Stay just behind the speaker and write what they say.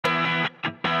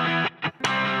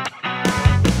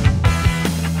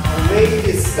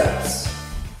latest steps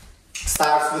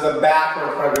starts with a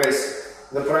backward progressive.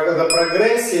 The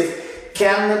progressive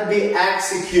cannot be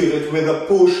executed with a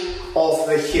push off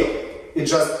the heel. It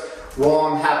just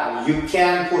won't happen. You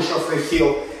can push off the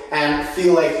heel and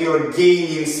feel like you're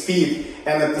gaining speed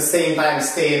and at the same time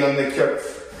staying on the curve.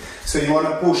 So you want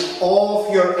to push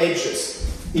off your edges,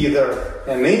 either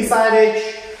an inside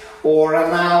edge or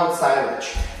an outside edge.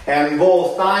 And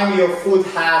both time your foot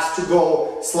has to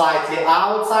go slightly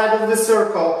outside of the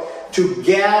circle to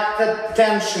get the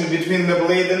tension between the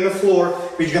blade and the floor,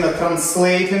 which is going to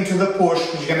translate into the push,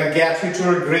 which is going to get you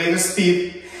to a greater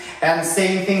speed. And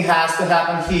same thing has to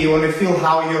happen here. You want to feel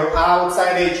how your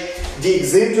outside edge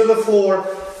digs into the floor,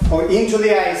 or into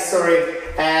the ice, sorry,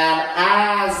 and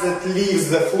as it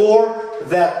leaves the floor,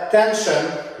 that tension,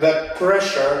 that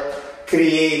pressure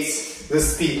creates the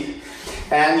speed.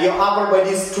 And your upper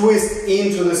body's twist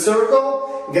into the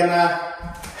circle, gonna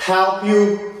help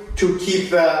you to keep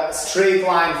the straight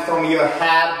line from your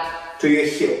head to your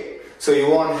heel. So you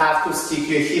won't have to stick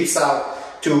your hips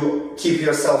out to keep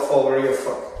yourself over your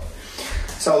foot.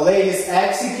 So ladies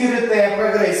executed their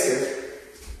progressive.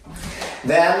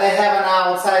 Then they have an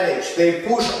outside edge. They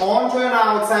push onto an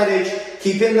outside edge,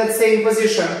 keeping that same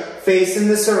position, facing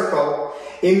the circle.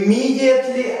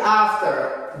 Immediately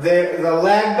after, the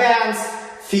leg bends,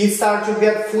 foot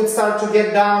start to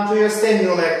get down to your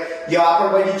standing leg. Your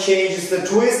upper body changes the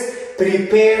twist,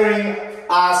 preparing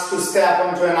us to step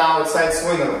onto an outside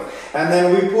swinger. And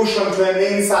then we push onto an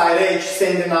inside edge,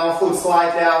 sending our foot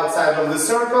slightly outside of the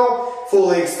circle,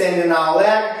 fully extending our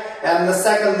leg. And the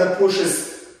second the push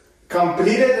is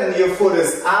completed and your foot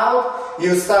is out,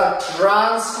 you start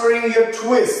transferring your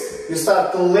twist. You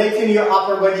start letting your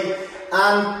upper body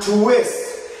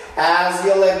untwist as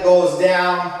your leg goes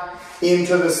down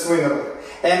into the swinger.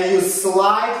 And you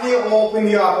slightly open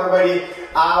your upper body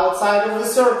outside of the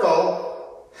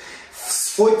circle.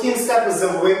 14-step is a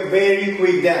very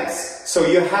quick dance. So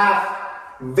you have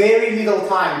very little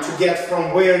time to get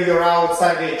from where your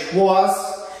outside edge was,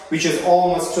 which is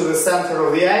almost to the center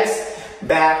of the ice,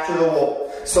 back to the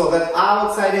wall. So that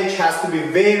outside edge has to be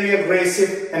very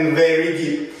aggressive and very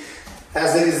deep.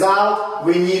 As a result,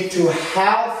 we need to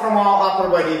help from our upper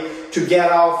body to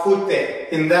get our foot there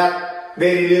in that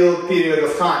very little period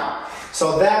of time.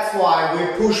 So that's why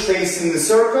we push facing the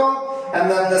circle,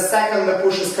 and then the second the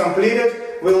push is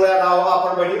completed, we let our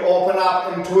upper body open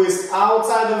up and twist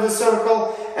outside of the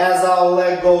circle as our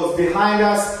leg goes behind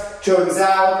us, turns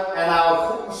out, and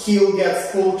our heel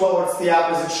gets pulled towards the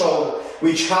opposite shoulder,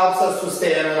 which helps us to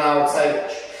stay on an outside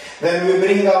edge. Then we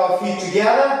bring our feet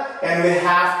together and we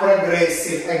have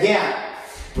progressive again.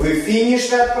 We finish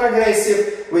that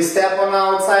progressive, we step on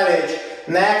outside edge.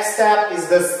 Next step is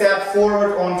the step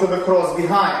forward onto the cross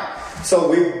behind. So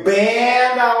we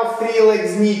bend our three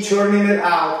legs knee, turning it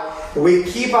out. We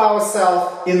keep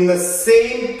ourselves in the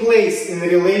same place in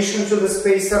relation to the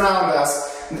space around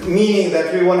us, meaning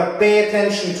that we want to pay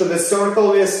attention to the circle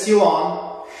we're still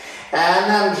on. And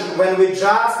then when we're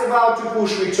just about to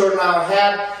push, we turn our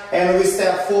head and we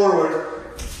step forward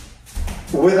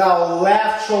with our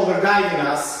left shoulder guiding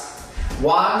us.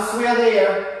 Once we are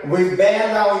there, we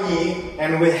bend our knee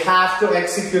and we have to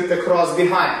execute the cross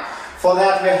behind. For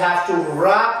that, we have to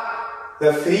wrap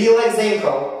the free legs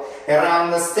ankle around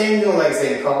the standing legs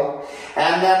ankle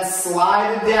and then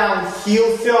slide it down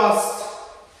heel first,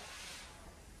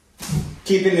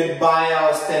 keeping it by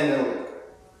our standing leg.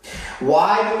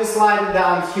 Why do we slide it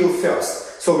down heel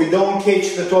first? So we don't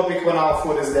catch the topic when our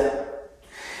foot is down.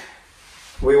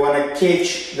 We want to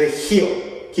catch the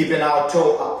heel, keeping our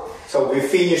toe up. So we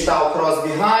finished our cross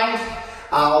behind,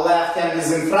 our left hand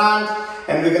is in front,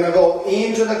 and we're going to go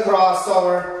into the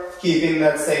crossover, keeping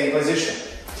that same position.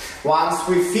 Once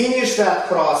we finish that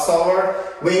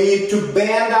crossover, we need to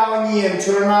bend our knee and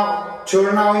turn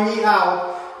our knee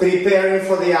out, preparing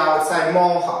for the outside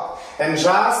mohawk. And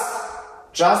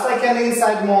just like an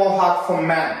inside mohawk for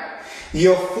men,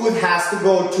 your foot has to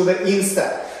go to the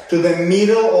instep, to the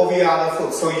middle of your other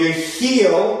foot. So your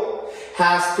heel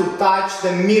has to touch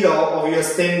the middle of your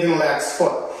standing leg's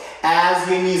foot as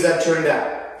your knees are turned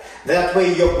out. That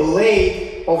way your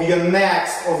blade of your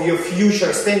next, of your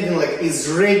future standing leg is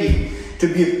ready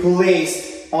to be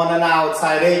placed on an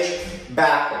outside edge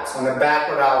backwards, on a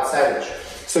backward outside edge.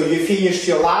 So you finished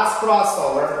your last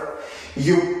crossover,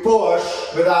 you push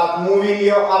without moving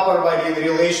your upper body in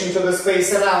relation to the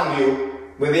space around you.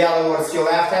 With the other words, your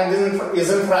left hand is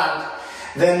in front.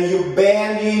 Then you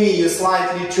bend your knee, you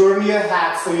slightly turn your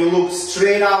head so you look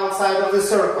straight outside of the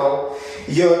circle.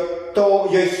 Your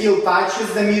heel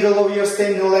touches the middle of your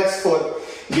standing leg's foot.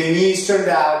 Your knee is turned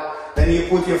out. Then you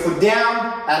put your foot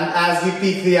down and as you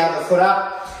pick the other foot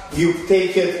up, you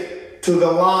take it to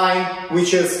the line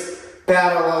which is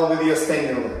parallel with your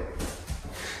standing leg.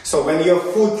 So when your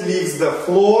foot leaves the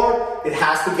floor, it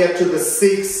has to get to the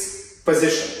 6th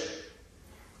position.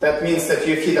 That means that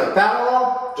your feet are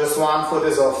parallel, just one foot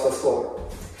is off the floor.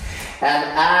 And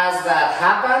as that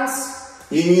happens,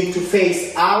 you need to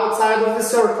face outside of the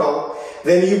circle,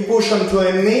 then you push onto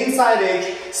an inside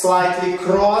edge, slightly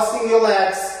crossing your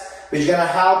legs, which is going to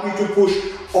help you to push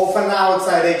off an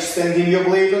outside edge, sending your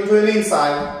blade onto an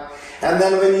inside. And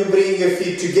then when you bring your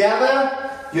feet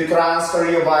together, you transfer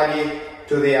your body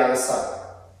to the other side.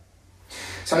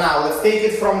 So now let's take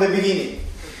it from the beginning.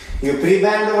 You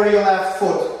pre-bend over your left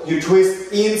foot, you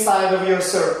twist inside of your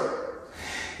circle.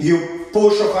 You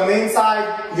push off an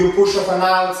inside, you push off an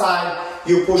outside,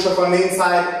 you push off an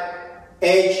inside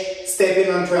edge,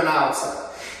 stepping onto an outside.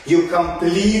 You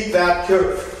complete that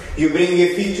curve. You bring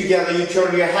your feet together, you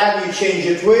turn your head, you change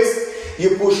your twist,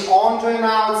 you push onto an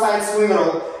outside swing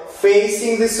roll,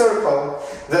 facing the circle.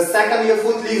 The second your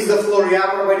foot leaves the floor, your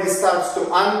upper body starts to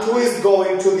untwist,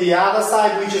 going to the other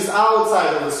side, which is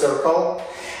outside of the circle.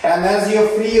 And as your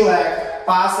free leg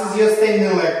passes your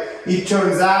standing leg, it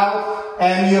turns out,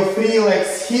 and your free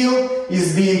leg's heel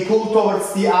is being pulled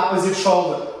towards the opposite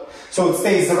shoulder. So it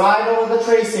stays right over the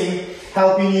tracing,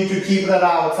 helping you to keep that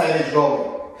outside edge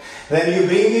going. Then you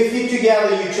bring your feet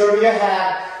together, you turn your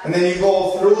head, and then you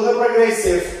go through the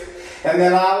progressive, and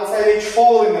then outside edge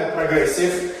following that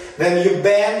progressive. Then you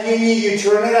bend your knee, you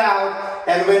turn it out,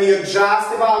 and when you're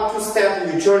just about to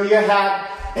step, you turn your head,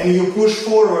 and you push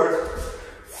forward,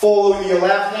 following your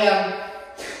left hand.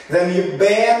 Then you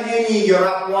bend your knee, you're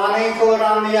up one ankle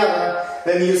around the other,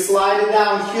 then you slide it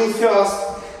down, heel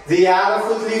first, the other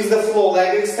foot leaves the floor,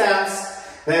 leg extends,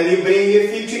 then you bring your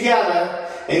feet together,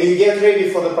 and you get ready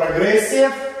for the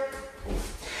progressive,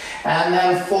 and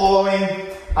then following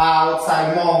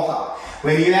outside mohawk.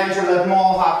 When you enter that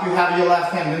mohawk, you have your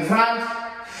left hand in front,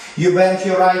 you bend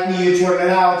your right knee, you turn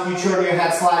it out, you turn your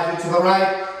head slightly to the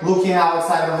right, looking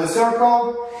outside of the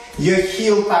circle, your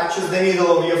heel touches the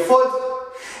middle of your foot,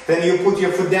 then you put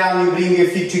your foot down, you bring your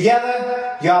feet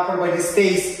together, your upper body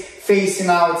stays facing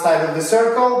outside of the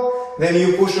circle, then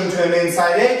you push into an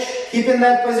inside edge, keep in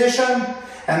that position,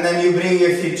 and then you bring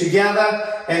your feet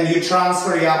together, and you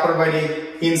transfer your upper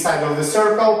body inside of the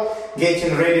circle,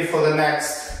 getting ready for the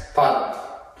next pattern.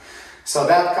 So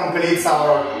that completes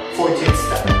our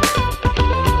 14th step.